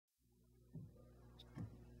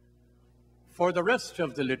For the rest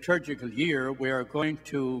of the liturgical year, we are going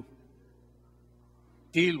to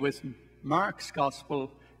deal with Mark's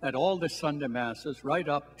Gospel at all the Sunday Masses right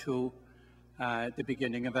up to the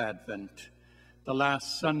beginning of Advent. The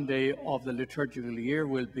last Sunday of the liturgical year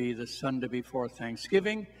will be the Sunday before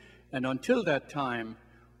Thanksgiving, and until that time,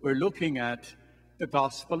 we're looking at the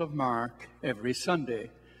Gospel of Mark every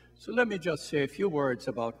Sunday. So let me just say a few words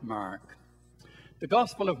about Mark. The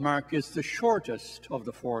Gospel of Mark is the shortest of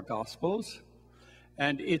the four Gospels,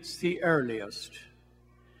 and it's the earliest.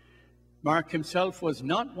 Mark himself was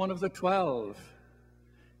not one of the 12.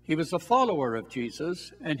 He was a follower of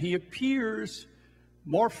Jesus, and he appears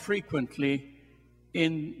more frequently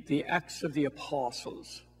in the Acts of the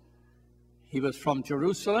Apostles. He was from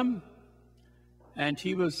Jerusalem, and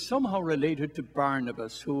he was somehow related to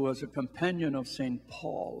Barnabas, who was a companion of St.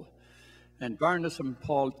 Paul. And Barnabas and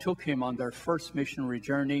Paul took him on their first missionary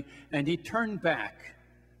journey, and he turned back.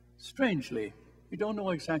 Strangely, we don't know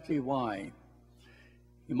exactly why.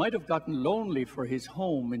 He might have gotten lonely for his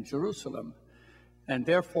home in Jerusalem, and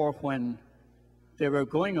therefore when they were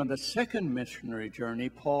going on the second missionary journey,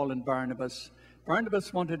 Paul and Barnabas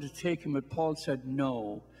wanted to take him, but Paul said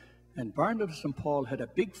no. And Barnabas and Paul had a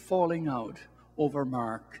big falling out over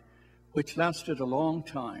Mark, which lasted a long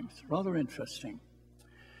time. It's rather interesting.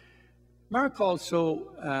 Mark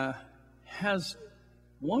also has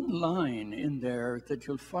one line in there that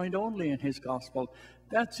you'll find only in his gospel.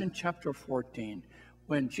 That's in chapter 14,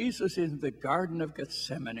 when Jesus is in the Garden of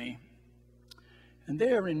Gethsemane. And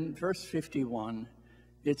there in verse 51,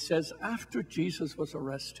 it says, after Jesus was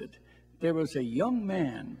arrested, there was a young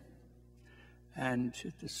man, and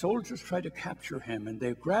the soldiers tried to capture him, and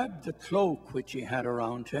they grabbed the cloak which he had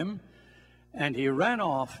around him, and he ran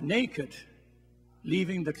off naked,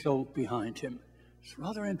 leaving the cloak behind him. It's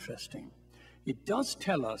rather interesting. It does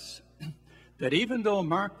tell us that even though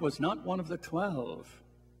Mark was not one of the 12,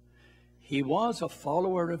 he was a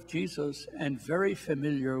follower of Jesus and very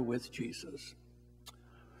familiar with Jesus.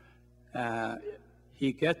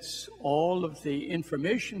 He gets all of the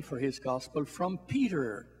information for his gospel from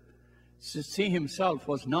Peter, since he himself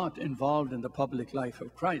was not involved in the public life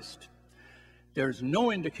of Christ. There's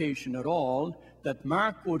no indication at all that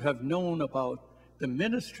Mark would have known about the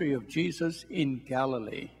ministry of Jesus in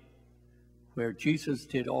Galilee, where Jesus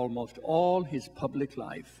did almost all his public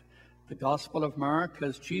life. The Gospel of Mark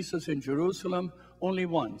has Jesus in Jerusalem only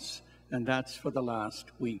once, and that's for the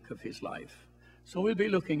last week of his life. So we'll be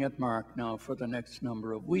looking at Mark now for the next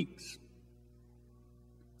number of weeks.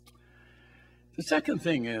 The second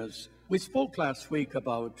thing is, we spoke last week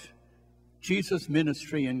about Jesus'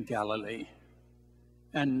 ministry in Galilee.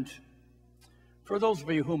 And for those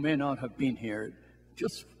of you who may not have been here,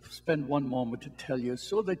 just spend one moment to tell you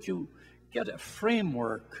so that you get a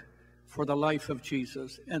framework for the life of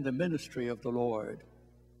Jesus and the ministry of the Lord.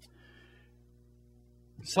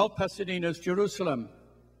 South Pasadena is Jerusalem.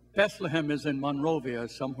 Bethlehem is in Monrovia,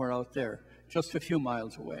 somewhere out there, just a few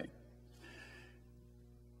miles away.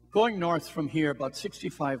 Going north from here, about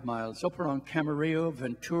 65 miles, up around Camarillo,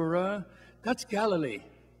 Ventura, that's Galilee.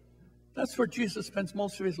 That's where Jesus spends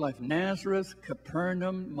most of his life. Nazareth,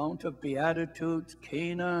 Capernaum, Mount of Beatitudes,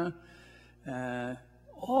 Cana,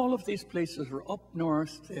 all of these places are up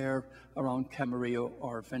north there around Camarillo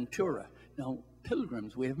or Ventura. Now,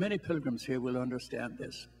 pilgrims, we have many pilgrims here, will understand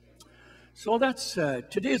this. So that's,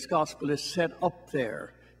 today's gospel is set up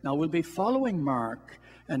there. Now we'll be following Mark,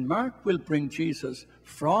 and Mark will bring Jesus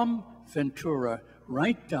from Ventura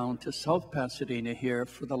right down to South Pasadena here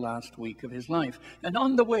for the last week of his life. And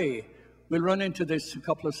on the way, we'll run into this a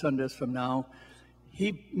couple of Sundays from now.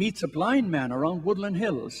 He meets a blind man around Woodland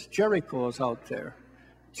Hills. Jericho's out there.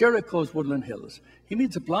 Jericho's Woodland Hills. He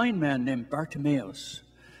meets a blind man named Bartimaeus,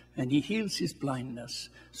 and he heals his blindness.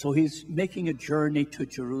 So he's making a journey to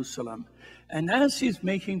Jerusalem. And as he's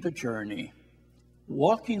making the journey,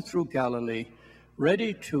 walking through Galilee,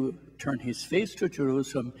 ready to turn his face to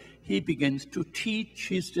Jerusalem, he begins to teach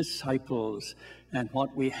his disciples. And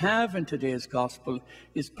what we have in today's gospel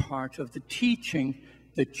is part of the teaching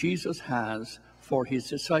that Jesus has for his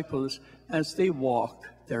disciples as they walk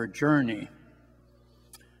their journey.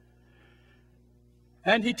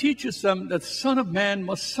 And he teaches them that the Son of Man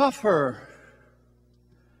must suffer,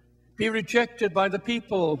 be rejected by the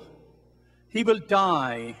people. He will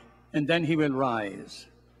die, and then he will rise.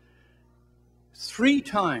 3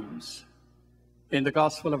 times in the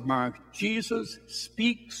Gospel of Mark, Jesus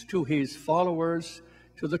speaks to his followers,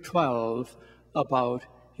 to the 12, about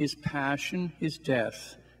his passion, his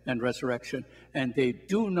death, and resurrection, and they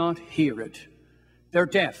do not hear it. They're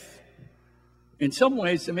deaf. In some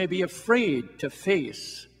ways, they may be afraid to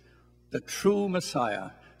face the true Messiah.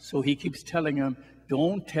 So he keeps telling him,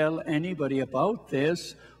 don't tell anybody about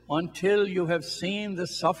this until you have seen the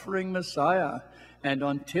suffering Messiah and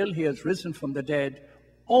until he has risen from the dead.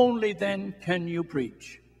 Only then can you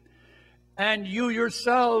preach. And you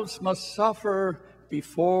yourselves must suffer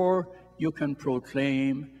before you can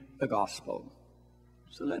proclaim the gospel.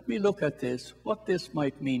 So let me look at this, what this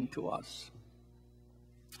might mean to us.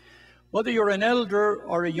 Whether you're an elder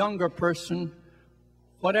or a younger person,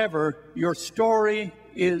 whatever, your story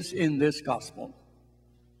is in this gospel.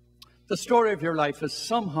 The story of your life is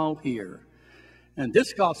somehow here. And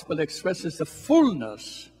this gospel expresses the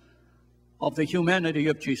fullness of the humanity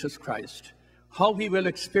of Jesus Christ, how he will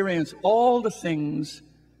experience all the things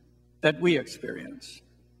that we experience.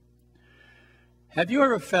 Have you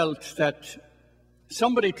ever felt that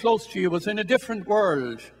somebody close to you was in a different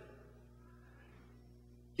world?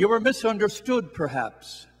 You were misunderstood,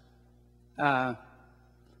 perhaps. The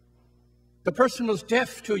person was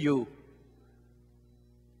deaf to you.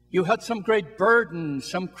 You had some great burden,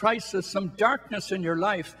 some crisis, some darkness in your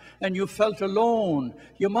life, and you felt alone.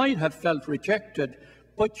 You might have felt rejected,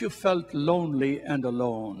 but you felt lonely and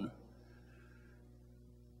alone.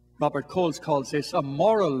 Robert Coles calls this a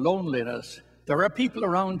moral loneliness. There are people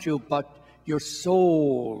around you, but your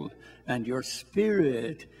soul and your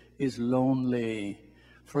spirit is lonely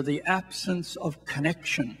for the absence of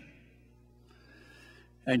connection.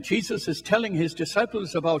 And Jesus is telling his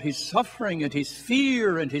disciples about his suffering and his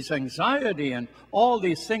fear and his anxiety and all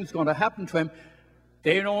these things going to happen to him.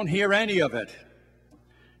 They don't hear any of it.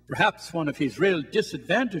 Perhaps one of his real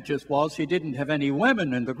disadvantages was he didn't have any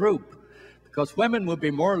women in the group, because women would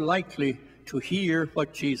be more likely to hear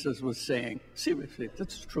what Jesus was saying. Seriously,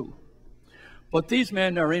 that's true. But these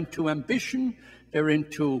men are into ambition, they're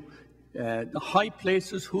into the high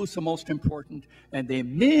places, who's the most important, and they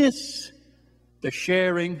miss the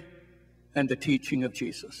sharing and the teaching of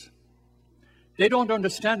Jesus. They don't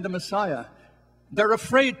understand the Messiah. They're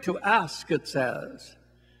afraid to ask, it says.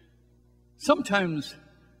 Sometimes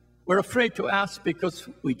we're afraid to ask because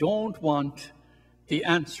we don't want the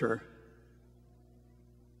answer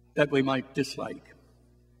that we might dislike.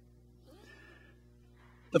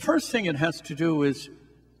 The first thing it has to do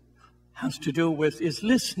with is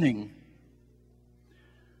listening.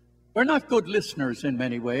 We're not good listeners in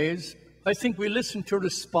many ways. I think we listen to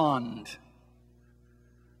respond.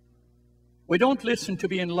 We don't listen to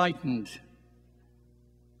be enlightened.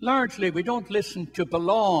 Largely, we don't listen to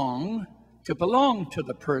belong to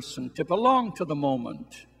the person, to belong to the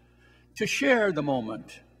moment, to share the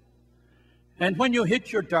moment. And when you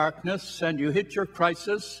hit your darkness and you hit your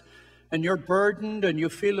crisis and you're burdened and you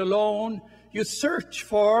feel alone, you search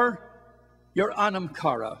for your Anam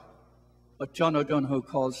Cara, what John O'Donoghue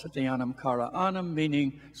calls it the Anam Cara. Anam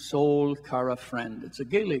meaning soul, Cara friend. It's a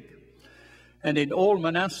Gaelic. And in old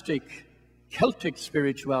monastic Celtic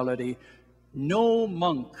spirituality, no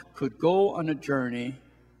monk could go on a journey,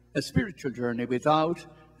 a spiritual journey, without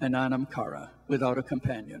an Anam Cara, without a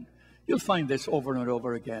companion. You'll find this over and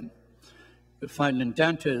over again. You'll find in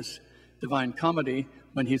Dante's Divine Comedy,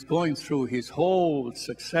 when he's going through his whole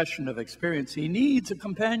succession of experience, he needs a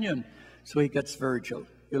companion, so he gets Virgil.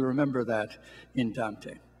 You'll remember that in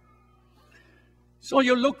Dante. So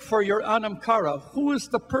you look for your Anam Cara. Who is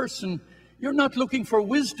the person? You're not looking for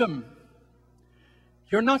wisdom.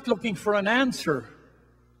 You're not looking for an answer.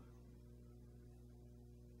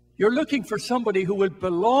 You're looking for somebody who will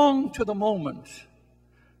belong to the moment,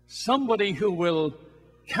 somebody who will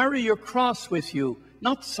carry your cross with you,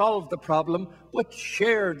 not solve the problem, but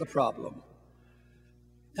share the problem.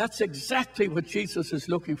 That's exactly what Jesus is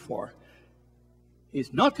looking for.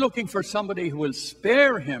 He's not looking for somebody who will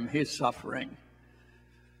spare him his suffering,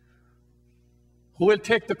 who will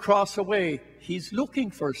take the cross away. He's looking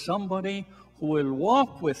for somebody who will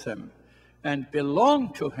walk with him and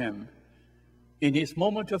belong to him in his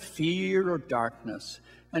moment of fear or darkness.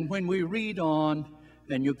 And when we read on,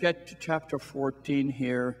 and you get to chapter 14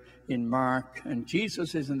 here in Mark, and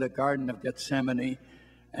Jesus is in the Garden of Gethsemane,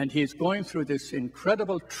 and he's going through this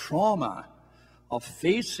incredible trauma of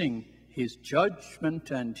facing his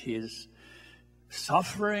judgment and his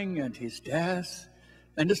suffering and his death.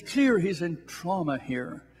 And it's clear he's in trauma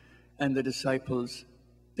here. And the disciples,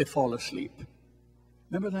 they fall asleep.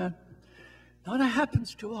 Remember that? Now that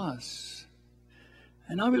happens to us.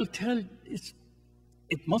 And I will tell you,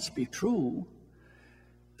 it must be true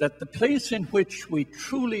that the place in which we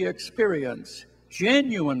truly experience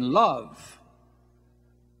genuine love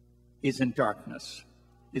is in darkness.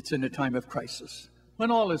 It's in a time of crisis. When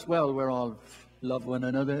all is well, we're all love one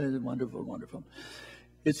another. Wonderful, wonderful.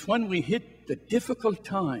 It's when we hit the difficult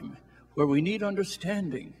time where we need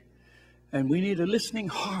understanding And we need a listening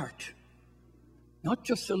heart. Not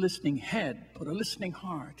just a listening head, but a listening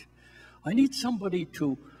heart. I need somebody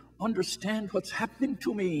to understand what's happening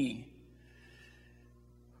to me.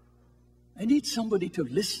 I need somebody to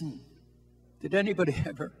listen. Did anybody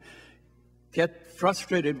ever get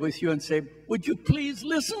frustrated with you and say, would you please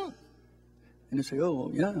listen? And you say,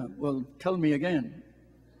 oh, yeah, well, tell me again.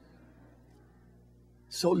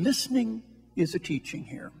 So listening is a teaching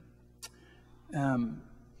here.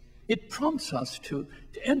 It prompts us to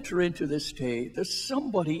enter into this day. There's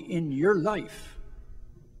somebody in your life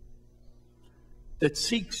that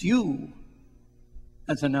seeks you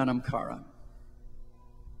as an Anam Cara.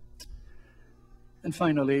 And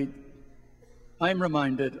finally, I'm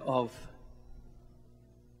reminded of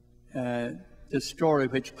the story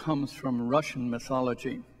which comes from Russian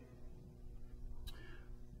mythology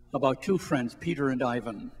about two friends, Peter and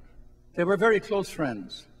Ivan. They were very close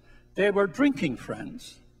friends. They were drinking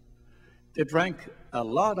friends. They drank a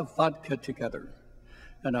lot of vodka together.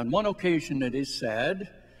 And on one occasion, it is said,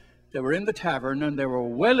 they were in the tavern and they were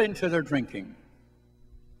well into their drinking.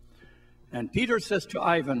 And Peter says to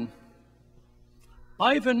Ivan,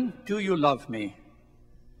 Ivan, do you love me?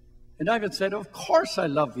 And Ivan said, of course I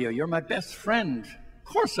love you. You're my best friend. Of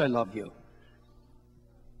course I love you.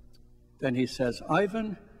 Then he says,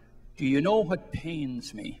 Ivan, do you know what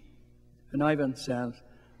pains me? And Ivan says,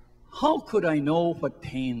 how could I know what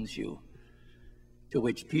pains you? To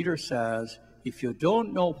which Peter says, if you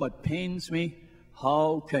don't know what pains me,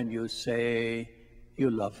 how can you say you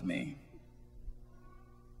love me?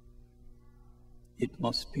 It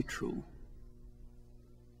must be true.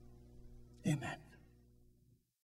 Amen.